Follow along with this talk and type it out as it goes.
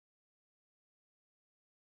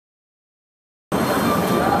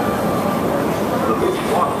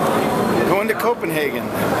Copenhagen.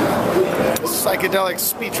 Psychedelic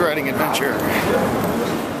speech writing adventure.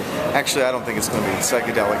 Actually, I don't think it's going to be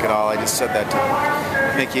psychedelic at all. I just said that to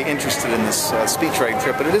make you interested in this speech writing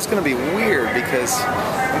trip. But it is going to be weird because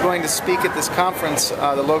I'm going to speak at this conference,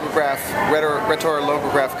 the Rhetowreck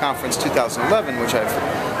Logograph Conference 2011, which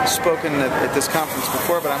I've spoken at this conference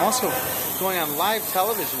before. But I'm also going on live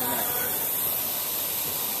television tonight.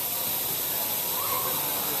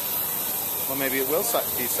 Well, maybe it will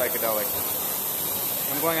be psychedelic.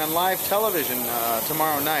 I'm going on live television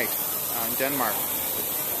tomorrow night in Denmark.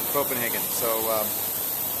 Copenhagen, so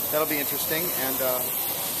that'll be interesting. And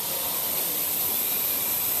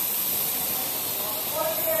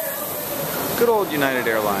good old United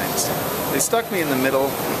Airlines. They stuck me in the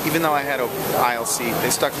middle, even though I had an aisle seat. They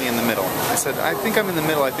stuck me in the middle. I said, I think I'm in the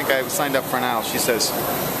middle. I think I signed up for an aisle. She says,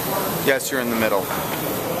 yes, you're in the middle.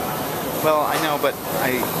 Well, I know, but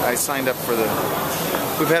I signed up for the...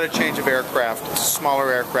 We've had a change of aircraft,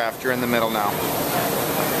 smaller aircraft. You're in the middle now.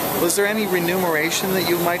 Was there any remuneration that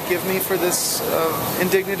you might give me for this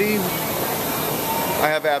indignity? I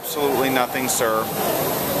have absolutely nothing, sir.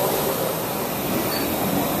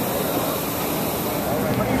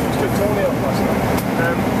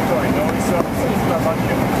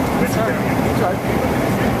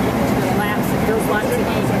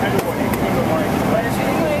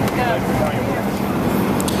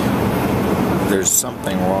 There's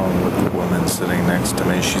something wrong with the woman sitting next to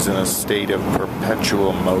me. She's in a state of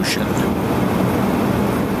perpetual motion.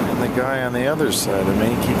 And the guy on the other side of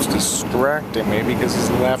me keeps distracting me because he's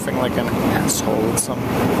laughing like an asshole at some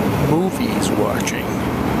movie he's watching.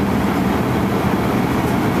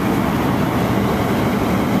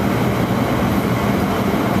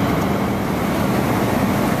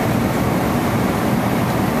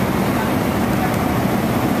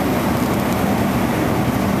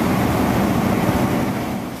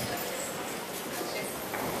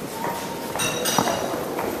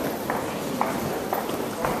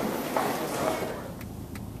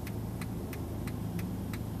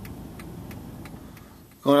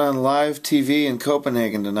 Going on live TV in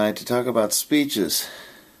Copenhagen tonight to talk about speeches.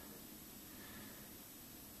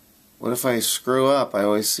 What if I screw up? I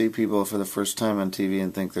always see people for the first time on TV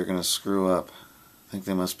and think they're going to screw up. I think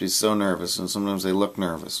they must be so nervous, and sometimes they look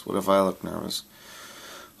nervous. What if I look nervous?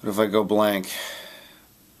 What if I go blank?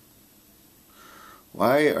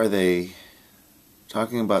 Why are they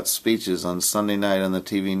talking about speeches on Sunday night on the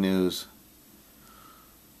TV news?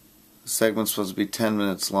 The segment's supposed to be 10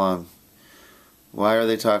 minutes long. Why are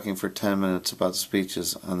they talking for 10 minutes about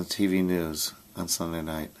speeches on the TV news on Sunday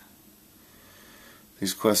night?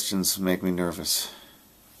 These questions make me nervous.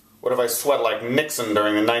 What if I sweat like Nixon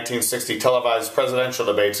during the 1960 televised presidential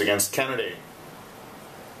debates against Kennedy?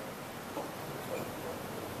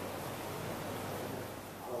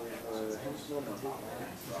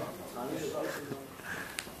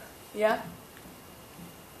 Ja.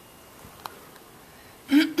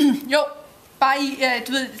 Jo. Bare i,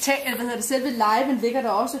 du ved, hvad hedder det, selve liven ligger der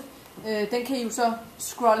også. Den kan I jo så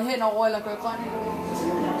scrolle henover eller gøre grøn henover.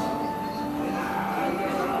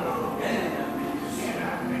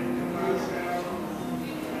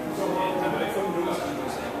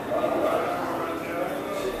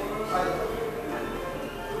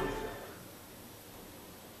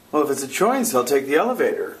 Well, if it's a choice, I'll take the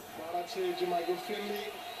elevator.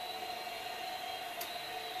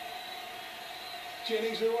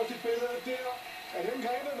 Jennings øverst i billedet der. Er den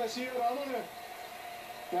grebet, hvad siger dommerne?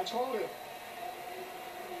 Jeg tror det.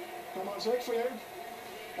 Kommer altså ikke for hjælp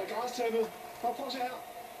af græstæppet. Prøv at se her.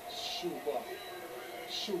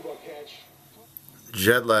 Super catch.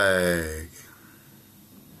 Jet lag.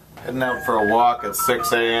 Heading out for a walk at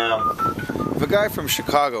 6 a.m. If a guy from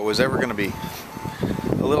Chicago was ever going to be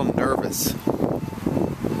a little nervous,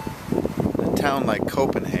 a town like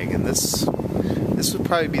Copenhagen, this would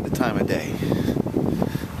probably be the time of day.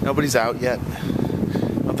 Nobody's out yet. I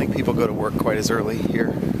don't think people go to work quite as early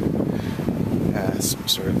here. Some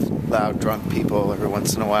sort of loud, drunk people every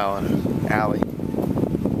once in a while in an alley.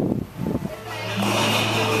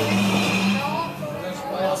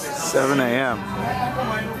 $7 a.m.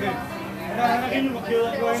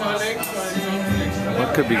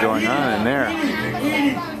 What could be going on in there?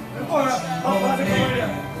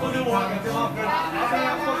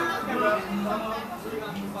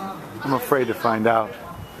 I'm afraid to find out.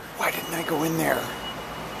 Why didn't I go in there?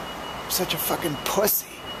 I'm such a fucking pussy.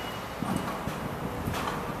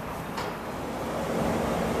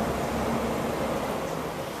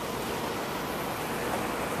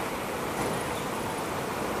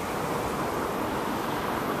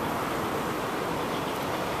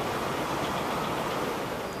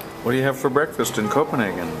 What do you have for breakfast in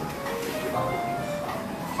Copenhagen?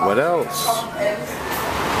 What else?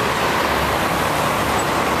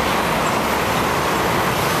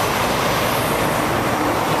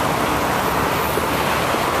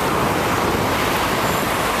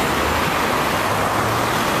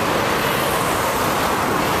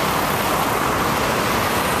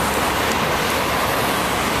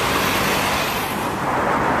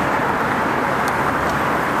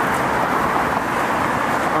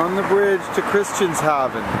 On the bridge to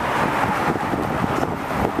Christianshavn.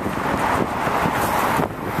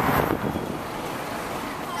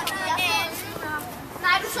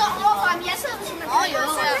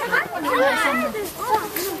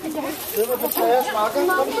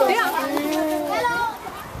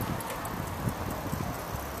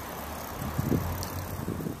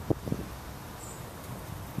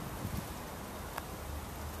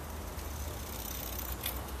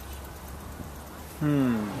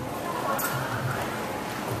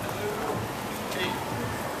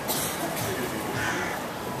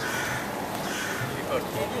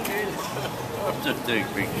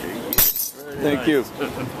 Thank you.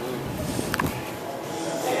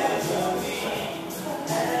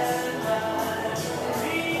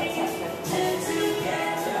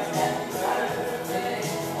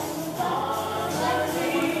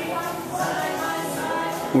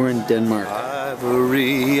 We're in Denmark.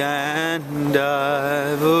 Ivory and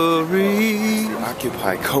ivory.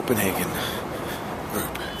 Occupy Copenhagen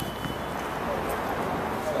group.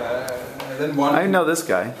 I know this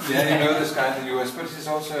guy. Yeah, you know this guy in the US, but he's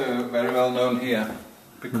also very well known here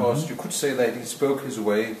because you could say that he spoke his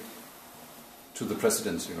way to the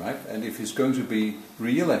presidency, right? And if he's going to be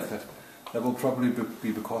re-elected, that will probably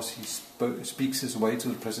be because he speaks his way to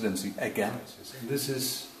the presidency again. And this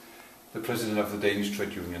is the president of the Danish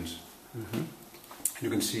trade unions. You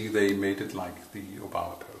can see they made it like the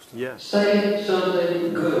Obama poster. Yes. Say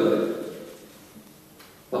something good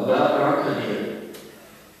about our country.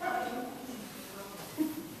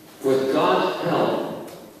 With God's help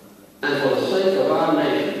and for the sake of our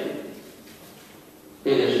nation,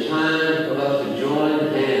 it is time for us to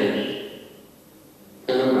join hands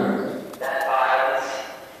in America. That violence,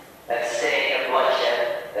 that stain of bloodshed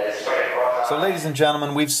that is spread across. So, ladies and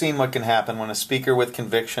gentlemen, we've seen what can happen when a speaker with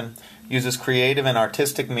conviction uses creative and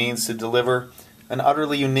artistic means to deliver an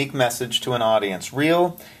utterly unique message to an audience.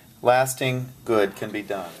 Real, lasting good can be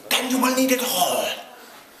done. Then you will need it all.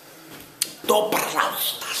 Du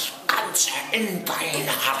brauchst das Ganze in dein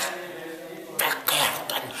Hart.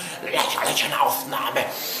 Verkehrten, lächerlichen Aufnahme.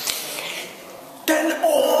 Denn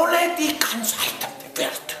ohne die Ganzheit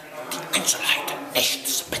wird die Einzelheit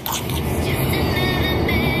nichts bedeuten.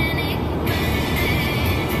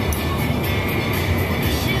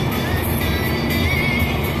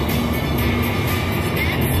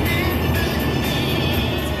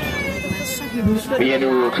 Vi er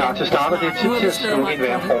nu klar til at starte. Det er tid til at slukke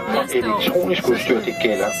enhver form for elektronisk udstyr. Det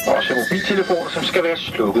gælder også mobiltelefoner, som skal være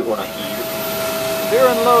slukket under hele. Fear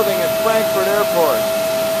and loathing at Frankfurt Airport.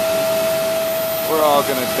 We're all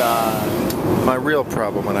gonna die. My real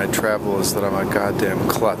problem when I travel is that I'm a goddamn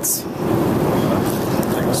klutz.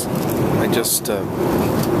 I just,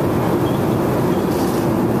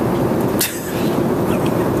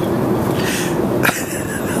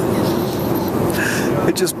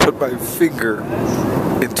 I just put my finger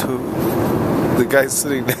into the guy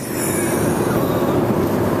sitting there.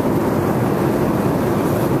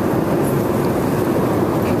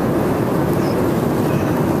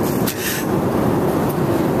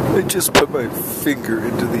 I just put my finger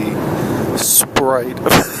into the sprite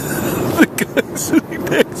of the guy sitting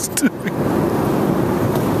next to me.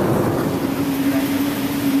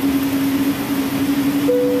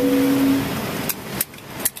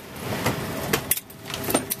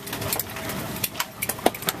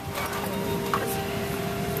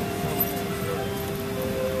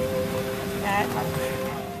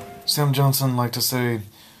 Sam Johnson liked to say,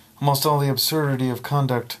 almost all the absurdity of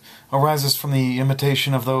conduct arises from the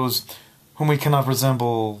imitation of those whom we cannot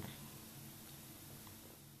resemble